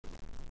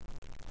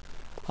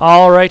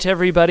All right,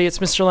 everybody, it's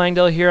Mr.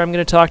 Langdale here. I'm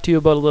going to talk to you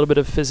about a little bit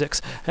of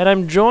physics. And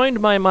I'm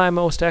joined by my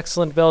most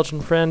excellent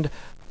Belgian friend,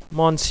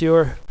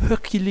 Monsieur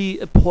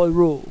Hercule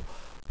Poirot,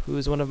 who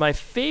is one of my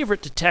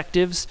favorite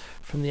detectives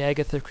from the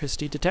Agatha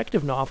Christie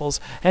detective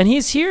novels. And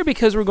he's here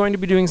because we're going to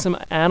be doing some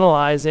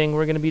analyzing.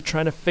 We're going to be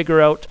trying to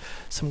figure out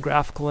some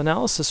graphical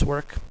analysis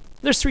work.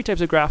 There's three types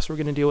of graphs we're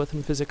going to deal with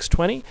in Physics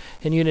 20.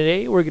 In Unit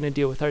A, we're going to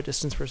deal with our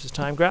distance versus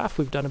time graph.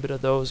 We've done a bit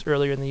of those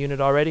earlier in the unit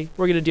already.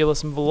 We're going to deal with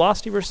some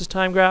velocity versus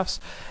time graphs,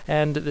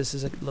 and this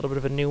is a little bit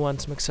of a new one,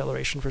 some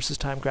acceleration versus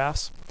time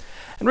graphs.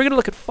 And we're going to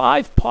look at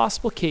 5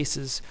 possible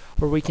cases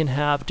where we can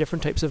have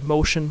different types of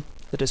motion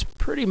that is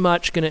pretty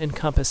much going to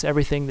encompass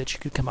everything that you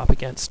could come up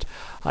against,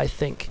 I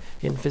think,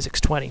 in Physics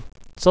 20.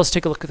 So let's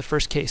take a look at the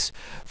first case.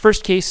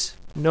 First case,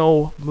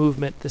 no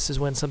movement. This is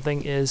when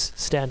something is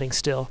standing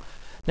still.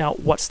 Now,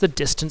 what's the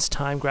distance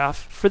time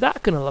graph for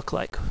that going to look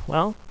like?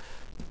 Well,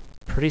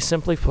 pretty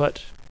simply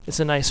put, it's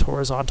a nice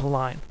horizontal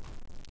line.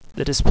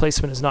 The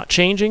displacement is not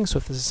changing, so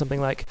if this is something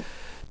like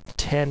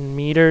 10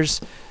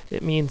 meters,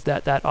 it means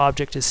that that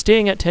object is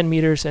staying at 10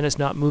 meters and is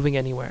not moving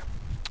anywhere.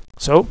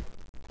 So,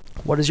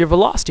 what does your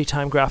velocity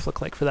time graph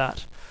look like for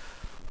that?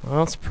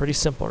 Well, it's pretty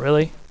simple,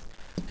 really.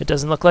 It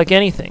doesn't look like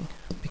anything,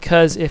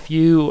 because if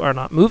you are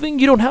not moving,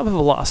 you don't have a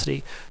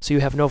velocity, so you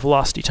have no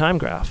velocity time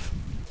graph.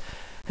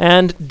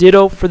 And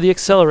ditto for the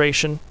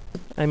acceleration.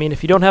 I mean,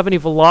 if you don't have any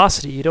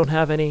velocity, you don't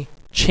have any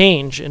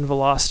change in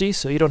velocity,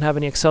 so you don't have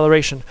any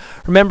acceleration.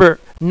 Remember,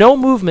 no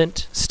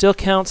movement still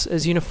counts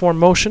as uniform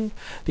motion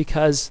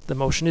because the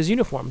motion is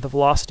uniform. The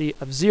velocity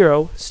of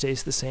 0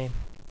 stays the same.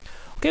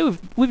 Okay,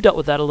 we've dealt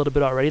with that a little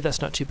bit already.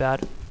 That's not too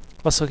bad.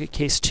 Let's look at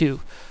case 2,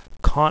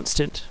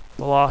 constant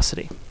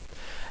velocity.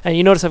 And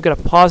you notice I've got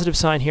a positive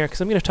sign here because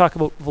I'm going to talk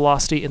about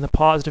velocity in the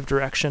positive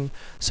direction.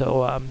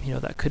 So,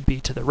 that could be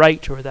to the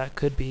right, or that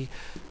could be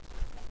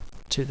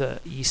to the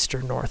east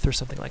or north or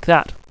something like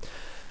that.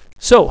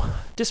 So,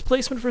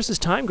 displacement versus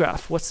time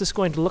graph. What's this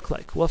going to look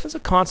like? Well, if it's a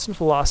constant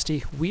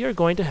velocity, we are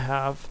going to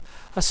have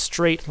a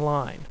straight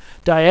line.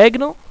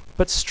 Diagonal,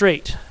 but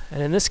straight.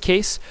 And in this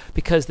case,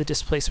 because the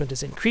displacement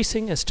is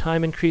increasing as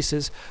time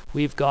increases,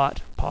 we've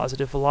got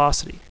positive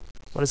velocity.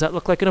 What does that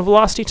look like in a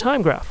velocity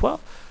time graph?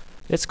 Well,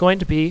 it's going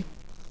to be,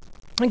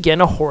 again,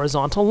 a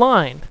horizontal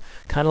line,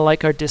 kind of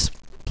like our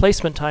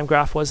displacement time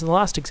graph was in the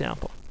last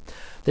example.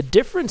 The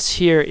difference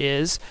here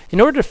is, in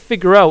order to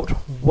figure out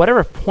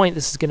whatever point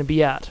this is going to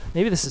be at,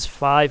 maybe this is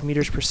 5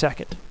 meters per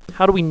second.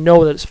 How do we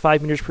know that it's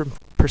 5 meters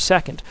per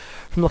second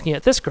from looking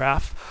at this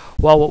graph?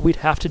 Well, what we'd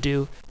have to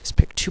do is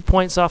pick 2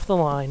 points off the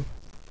line.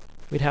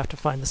 We'd have to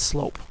find the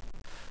slope.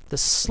 The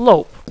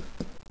slope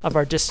of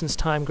our distance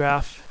time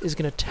graph is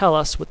going to tell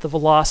us what the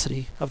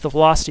velocity of the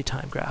velocity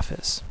time graph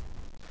is.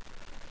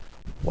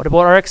 What about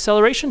our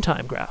acceleration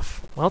time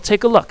graph? Well,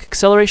 take a look.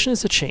 Acceleration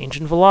is a change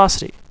in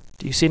velocity.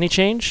 Do you see any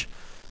change?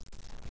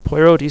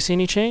 Poirot, do you see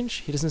any change?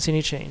 He doesn't see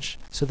any change.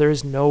 So there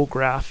is no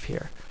graph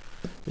here.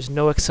 There's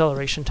no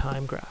acceleration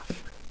time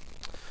graph.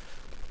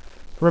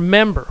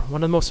 Remember,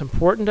 one of the most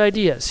important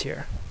ideas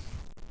here,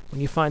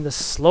 when you find the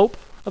slope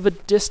of a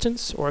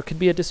distance, or it could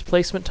be a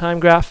displacement time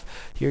graph,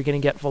 you're going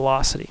to get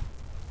velocity.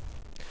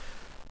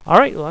 All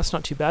right, well, that's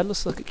not too bad.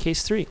 Let's look at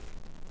case 3.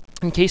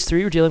 In case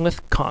 3, we're dealing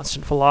with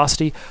constant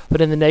velocity,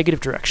 but in the negative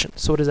direction.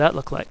 So what does that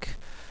look like?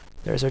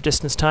 There's our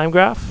distance time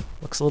graph.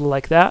 Looks a little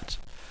like that.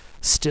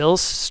 Still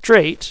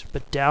straight,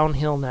 but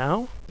downhill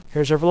now.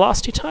 Here's our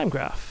velocity time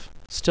graph.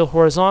 Still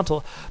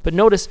horizontal, but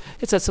notice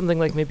it's at something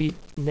like maybe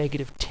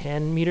negative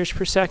 10 meters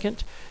per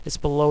second. It's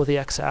below the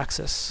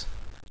x-axis.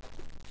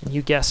 And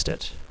you guessed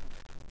it.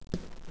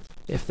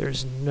 If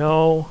there's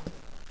no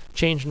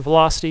change in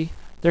velocity,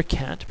 there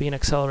can't be an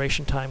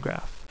acceleration time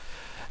graph.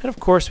 And of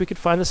course, we could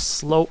find the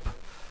slope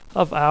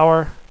of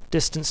our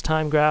distance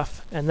time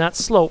graph, and that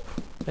slope,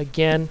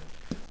 again,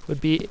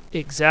 would be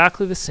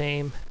exactly the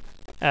same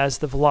as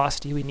the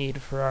velocity we need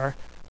for our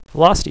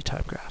velocity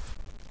time graph.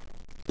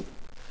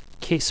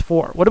 Case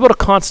 4. What about a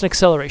constant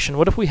acceleration?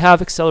 What if we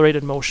have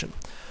accelerated motion?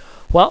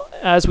 Well,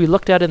 as we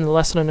looked at in the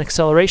lesson on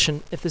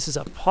acceleration, if this is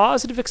a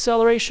positive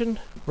acceleration,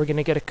 we're going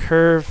to get a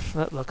curve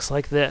that looks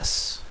like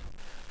this.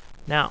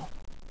 Now,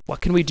 what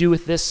can we do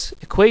with this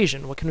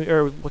equation? What can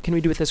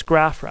we do with this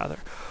graph, rather?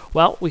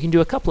 Well, we can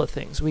do a couple of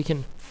things. We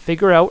can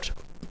figure out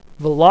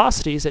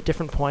velocities at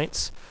different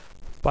points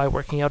by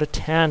working out a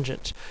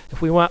tangent.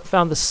 If we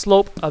found the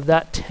slope of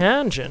that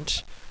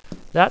tangent,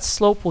 that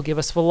slope will give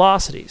us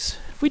velocities.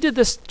 If we did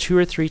this 2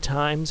 or 3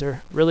 times,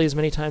 or really as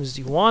many times as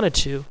you wanted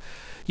to,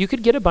 you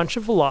could get a bunch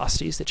of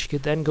velocities that you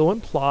could then go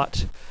and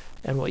plot,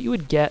 and what you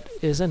would get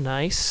is a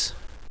nice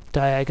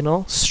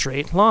diagonal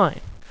straight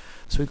line.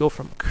 So we go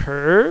from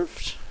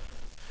curved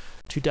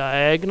to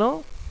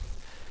diagonal.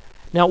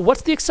 Now,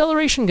 what's the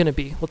acceleration going to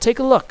be? Well, take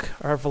a look.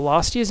 Our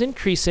velocity is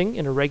increasing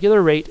in a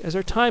regular rate as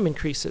our time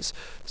increases.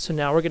 So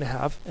now we're going to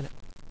have an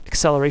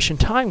acceleration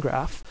time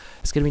graph.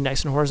 It's going to be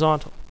nice and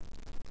horizontal.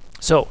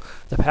 So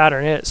the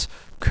pattern is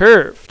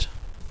curved,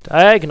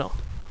 diagonal,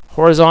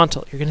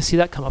 horizontal. You're going to see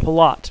that come up a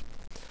lot.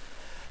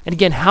 And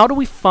again, how do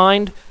we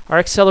find our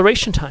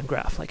acceleration time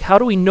graph? Like, how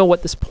do we know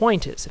what this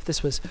point is? If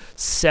this was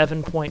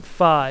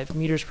 7.5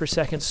 meters per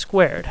second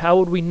squared, how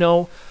would we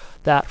know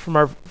that from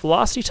our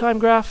velocity time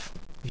graph?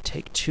 We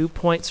take 2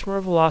 points from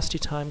our velocity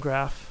time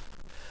graph.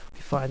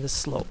 We find the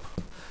slope.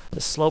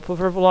 The slope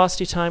of our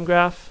velocity time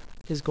graph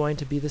is going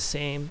to be the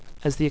same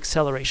as the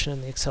acceleration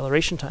in the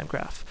acceleration time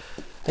graph.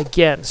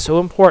 Again, so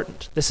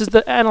important. This is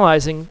the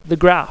analyzing the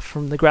graph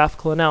from the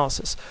graphical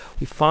analysis.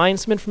 We find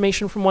some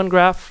information from one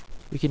graph,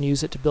 we can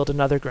use it to build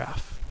another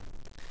graph.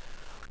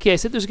 Okay, I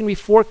said there's going to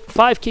be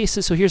 5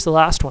 cases, so here's the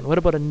last one. What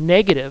about a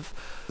negative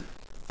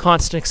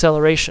constant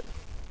acceleration?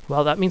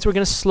 Well, that means we're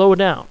going to slow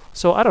down.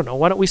 So I don't know,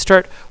 why don't we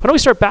start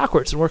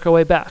backwards and work our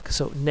way back?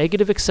 So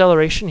negative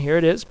acceleration, here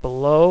it is,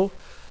 below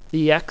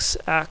the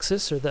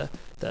x-axis, or the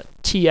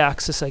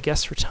t-axis, I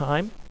guess, for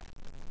time.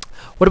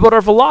 What about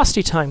our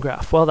velocity time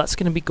graph? Well, that's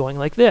going to be going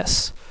like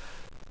this.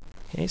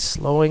 Okay,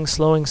 slowing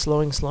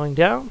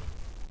down.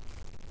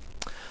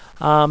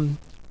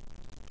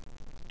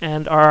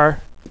 And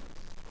our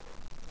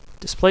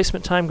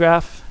displacement time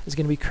graph is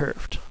going to be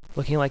curved,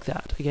 looking like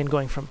that. Again,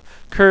 going from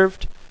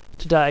curved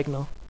to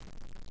diagonal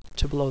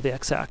to below the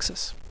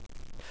x-axis.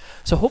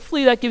 So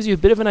hopefully that gives you a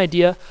bit of an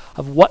idea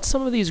of what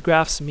some of these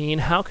graphs mean.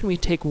 How can we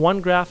take one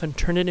graph and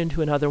turn it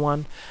into another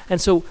one? And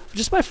so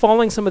just by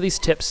following some of these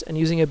tips and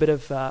using a bit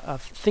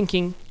of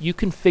thinking, you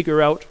can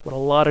figure out what a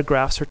lot of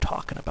graphs are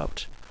talking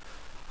about.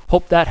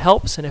 Hope that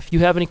helps, and if you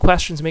have any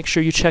questions, make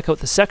sure you check out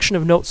the section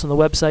of notes on the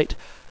website,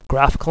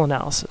 Graphical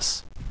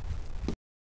Analysis.